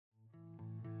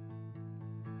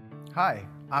Hi,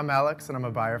 I'm Alex and I'm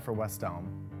a buyer for West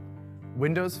Elm.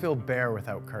 Windows feel bare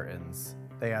without curtains.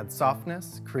 They add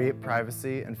softness, create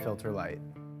privacy, and filter light.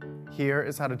 Here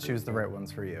is how to choose the right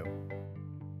ones for you.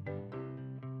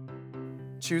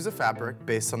 Choose a fabric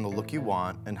based on the look you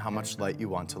want and how much light you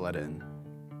want to let in.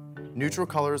 Neutral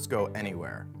colors go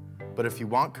anywhere, but if you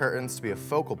want curtains to be a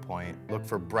focal point, look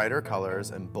for brighter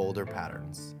colors and bolder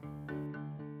patterns.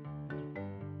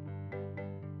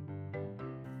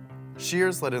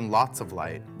 Sheers let in lots of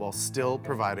light while still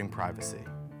providing privacy.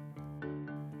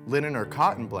 Linen or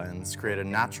cotton blends create a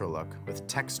natural look with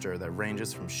texture that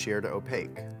ranges from sheer to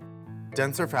opaque.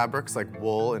 Denser fabrics like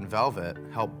wool and velvet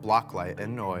help block light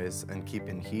and noise and keep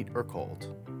in heat or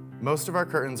cold. Most of our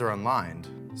curtains are unlined,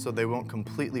 so they won't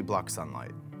completely block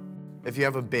sunlight. If you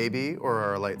have a baby or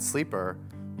are a light sleeper,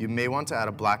 you may want to add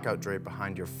a blackout drape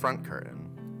behind your front curtain.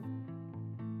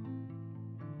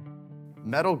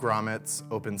 Metal grommets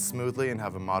open smoothly and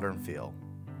have a modern feel.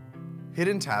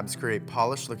 Hidden tabs create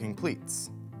polished-looking pleats.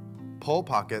 Pole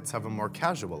pockets have a more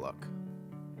casual look.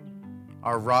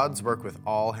 Our rods work with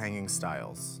all hanging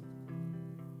styles.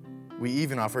 We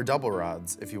even offer double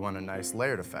rods if you want a nice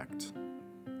layered effect.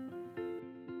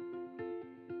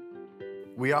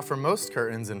 We offer most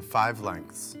curtains in 5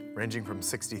 lengths, ranging from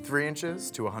 63 inches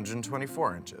to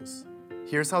 124 inches.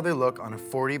 Here's how they look on a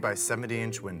 40 by 70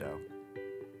 inch window.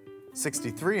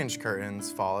 63-inch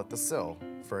curtains fall at the sill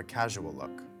for a casual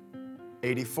look.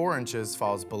 84 inches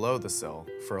falls below the sill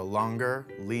for a longer,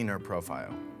 leaner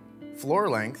profile. Floor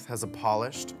length has a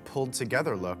polished,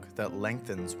 pulled-together look that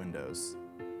lengthens windows.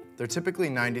 They're typically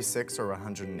 96 or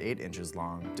 108 inches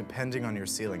long, depending on your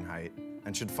ceiling height,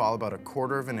 and should fall about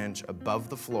 1/4 of an inch above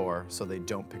the floor so they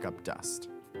don't pick up dust.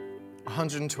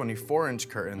 124-inch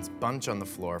curtains bunch on the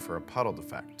floor for a puddled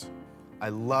effect. I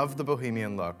love the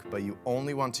bohemian look, but you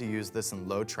only want to use this in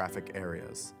low-traffic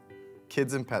areas.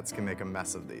 Kids and pets can make a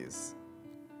mess of these.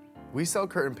 We sell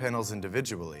curtain panels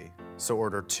individually, so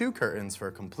order 2 curtains for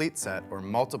a complete set or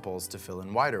multiples to fill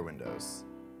in wider windows.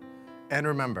 And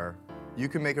remember, you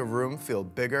can make a room feel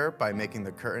bigger by making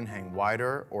the curtain hang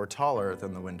wider or taller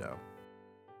than the window.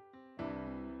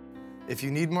 If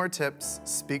you need more tips,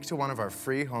 speak to one of our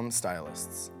free home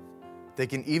stylists. They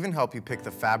can even help you pick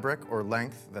the fabric or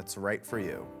length that's right for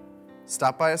you.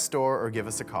 Stop by a store or give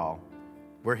us a call.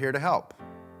 We're here to help.